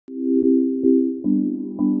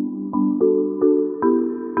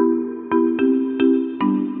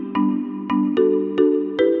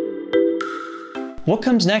What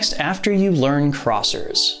comes next after you learn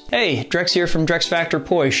crossers? Hey, Drex here from Drex Factor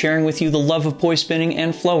Poi, sharing with you the love of poi spinning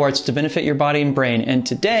and flow arts to benefit your body and brain. And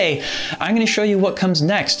today, I'm going to show you what comes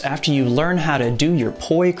next after you learn how to do your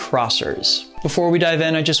poi crossers. Before we dive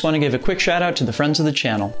in, I just want to give a quick shout out to the friends of the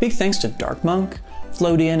channel. Big thanks to Dark Monk,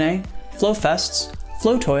 Flow DNA, Flow Fests,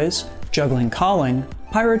 Flow Toys, Juggling Calling,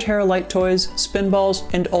 Pyroterra Light Toys,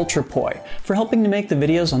 Spinballs, and Ultrapoi for helping to make the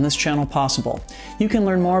videos on this channel possible. You can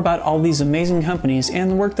learn more about all these amazing companies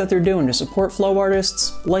and the work that they're doing to support flow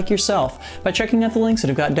artists like yourself by checking out the links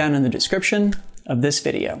that I've got down in the description of this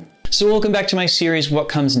video. So welcome back to my series, What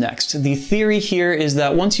Comes Next? The theory here is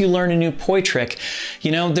that once you learn a new poi trick,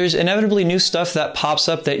 there's inevitably new stuff that pops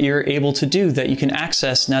up that you're able to do that you can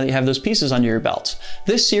access now that you have those pieces under your belt.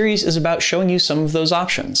 This series is about showing you some of those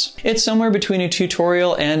options. It's somewhere between a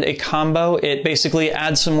tutorial and a combo. It basically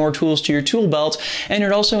adds some more tools to your tool belt, and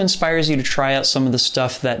it also inspires you to try out some of the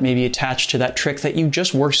stuff that may be attached to that trick that you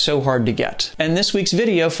just worked so hard to get. And this week's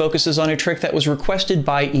video focuses on a trick that was requested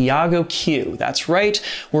by Iago Q. That's right,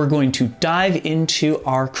 we're going to dive into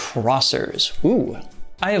our crossers. Ooh.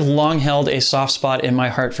 I have long held a soft spot in my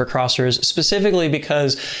heart for crossers, specifically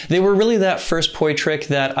because they were really that first poi trick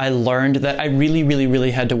that I learned that I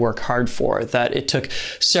really had to work hard for, that it took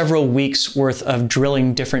several weeks worth of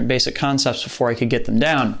drilling different basic concepts before I could get them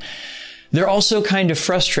down. They're also kind of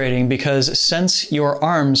frustrating because since your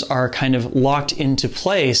arms are kind of locked into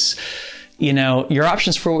place, your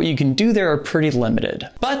options for what you can do there are pretty limited.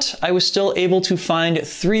 But I was still able to find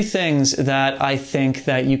 3 things that I think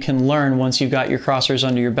that you can learn once you've got your crossers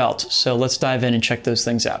under your belt. So let's dive in and check those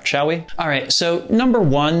things out, shall we? All right, so number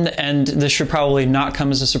 1, and this should probably not come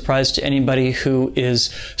as a surprise to anybody who is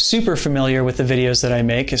super familiar with the videos that I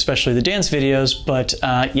make, especially the dance videos, but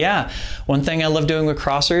yeah, one thing I love doing with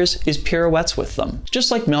crossers is pirouettes with them. Just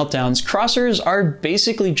like meltdowns, crossers are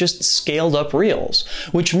basically just scaled up reels,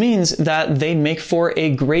 which means that they make for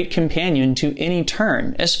a great companion to any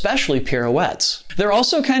turn, especially pirouettes. They're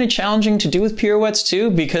also kind of challenging to do with pirouettes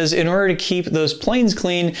too, because in order to keep those planes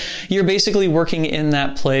clean, you're basically working in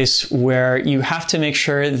that place where you have to make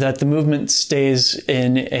sure that the movement stays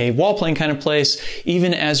in a wall plane kind of place,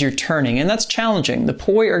 even as you're turning, and that's challenging. The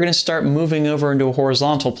poi are going to start moving over into a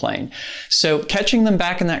horizontal plane. So catching them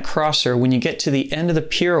back in that crosser when you get to the end of the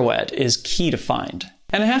pirouette is key to find.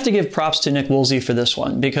 And I have to give props to Nick Woolsey for this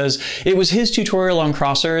one, because it was his tutorial on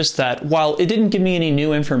crossers that, while it didn't give me any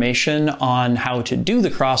new information on how to do the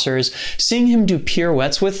crossers, seeing him do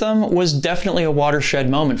pirouettes with them was definitely a watershed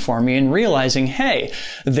moment for me in realizing, hey,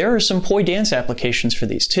 there are some poi dance applications for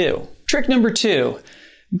these too. Trick number 2.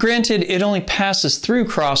 Granted, it only passes through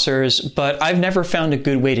crossers, but I've never found a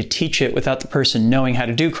good way to teach it without the person knowing how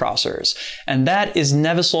to do crossers, and that is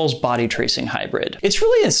Nevisol's body tracing hybrid. It's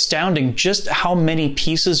really astounding just how many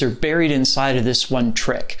pieces are buried inside of this one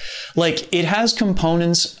trick. Like, it has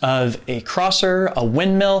components of a crosser, a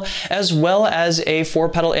windmill, as well as a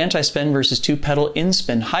 4-pedal anti-spin versus 2-pedal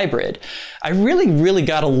in-spin hybrid. I really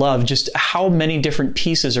gotta love just how many different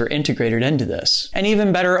pieces are integrated into this. And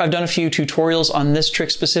even better, I've done a few tutorials on this trick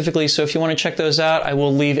specifically, so if you want to check those out, I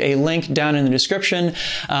will leave a link down in the description,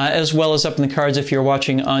 as well as up in the cards if you're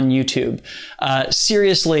watching on YouTube.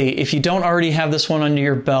 Seriously, if you don't already have this one under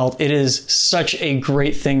your belt, it is such a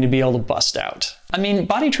great thing to be able to bust out. I mean,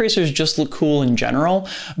 body tracers just look cool in general,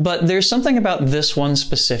 but there's something about this one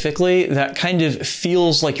specifically that kind of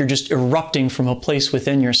feels like you're just erupting from a place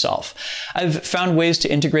within yourself. I've found ways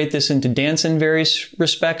to integrate this into dance in various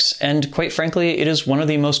respects, and quite frankly, it is one of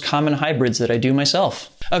the most common hybrids that I do myself.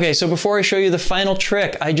 Okay, so before I show you the final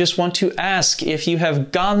trick, I just want to ask, if you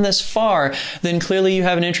have gone this far, then clearly you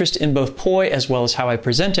have an interest in both poi as well as how I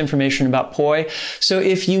present information about poi. So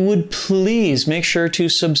if you would please make sure to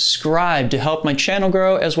subscribe to help my channel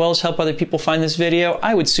grow, as well as help other people find this video,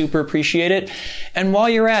 I would super appreciate it. And while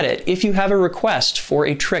you're at it, if you have a request for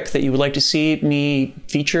a trick that you would like to see me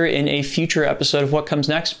feature in a future episode of What Comes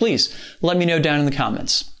Next, please let me know down in the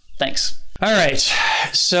comments. Thanks. All right,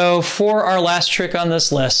 so for our last trick on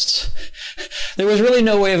this list, there was really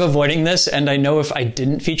no way of avoiding this, and I know if I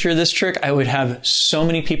didn't feature this trick, I would have so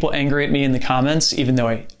many people angry at me in the comments, even though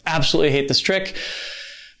I absolutely hate this trick.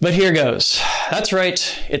 But here goes. That's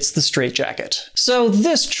right, it's the straitjacket. So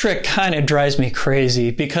this trick kind of drives me crazy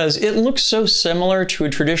because it looks so similar to a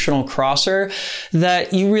traditional crosser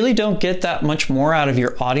that you really don't get that much more out of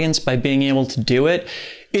your audience by being able to do it.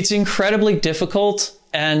 It's incredibly difficult,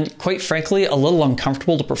 and quite frankly, a little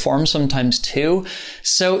uncomfortable to perform sometimes too.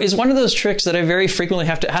 So it's one of those tricks that I very frequently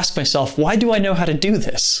have to ask myself, why do I know how to do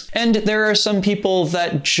this? And there are some people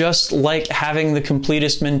that just like having the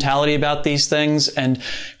completist mentality about these things, and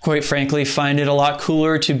quite frankly, find it a lot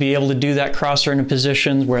cooler to be able to do that crosser in a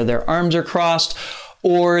position where their arms are crossed,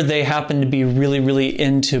 or they happen to be really, really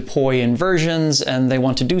into poi inversions and they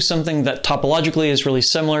want to do something that topologically is really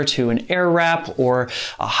similar to an air wrap or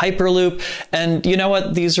a hyperloop. And you know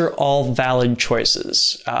what? These are all valid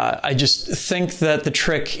choices. I just think that the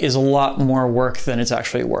trick is a lot more work than it's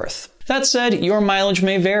actually worth. That said, your mileage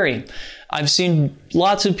may vary. I've seen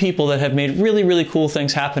lots of people that have made really, really cool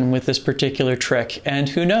things happen with this particular trick, and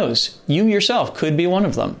who knows, you yourself could be one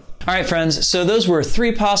of them. All right, friends, so those were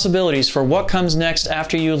 3 possibilities for what comes next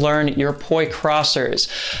after you learn your poi crossers.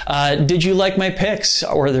 Did you like my picks?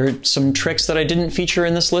 Or are there some tricks that I didn't feature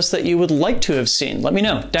in this list that you would like to have seen? Let me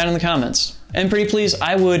know down in the comments. And pretty please,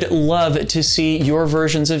 I would love to see your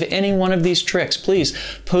versions of any one of these tricks. Please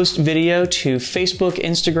post video to Facebook,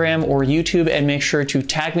 Instagram, or YouTube, and make sure to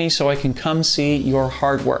tag me so I can come see your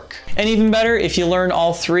hard work. And even better, if you learn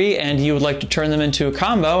all 3 and you would like to turn them into a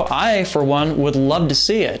combo, I, for one, would love to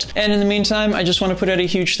see it. And in the meantime, I just want to put out a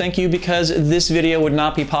huge thank you, because this video would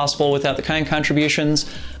not be possible without the kind contributions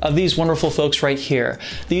of these wonderful folks right here.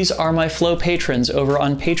 These are my Flow patrons over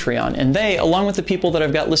on Patreon, and they, along with the people that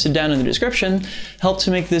I've got listed down in the description, help to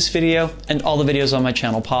make this video and all the videos on my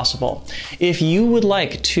channel possible. If you would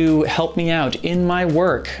like to help me out in my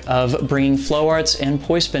work of bringing flow arts and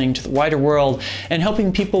poi spinning to the wider world and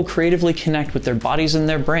helping people creatively connect with their bodies and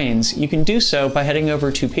their brains, you can do so by heading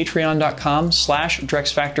over to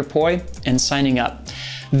patreon.com/DrexFactorPoi and signing up.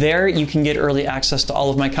 There you can get early access to all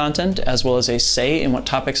of my content, as well as a say in what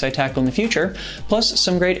topics I tackle in the future, plus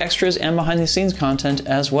some great extras and behind the scenes content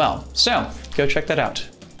as well. So go check that out.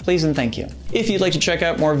 Please and thank you. If you'd like to check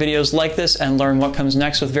out more videos like this and learn what comes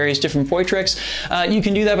next with various different poi tricks, you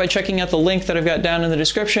can do that by checking out the link that I've got down in the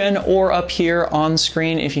description or up here on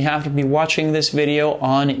screen if you happen to be watching this video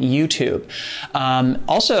on YouTube.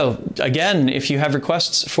 Also, again, if you have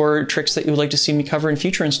requests for tricks that you would like to see me cover in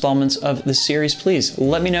future installments of this series, please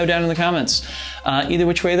let me know down in the comments. Either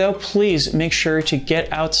which way though, please make sure to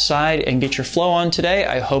get outside and get your flow on today.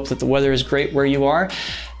 I hope that the weather is great where you are.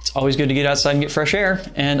 It's always good to get outside and get fresh air,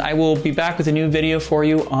 and I will be back with a new video for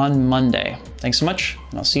you on Monday. Thanks so much,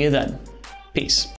 and I'll see you then. Peace.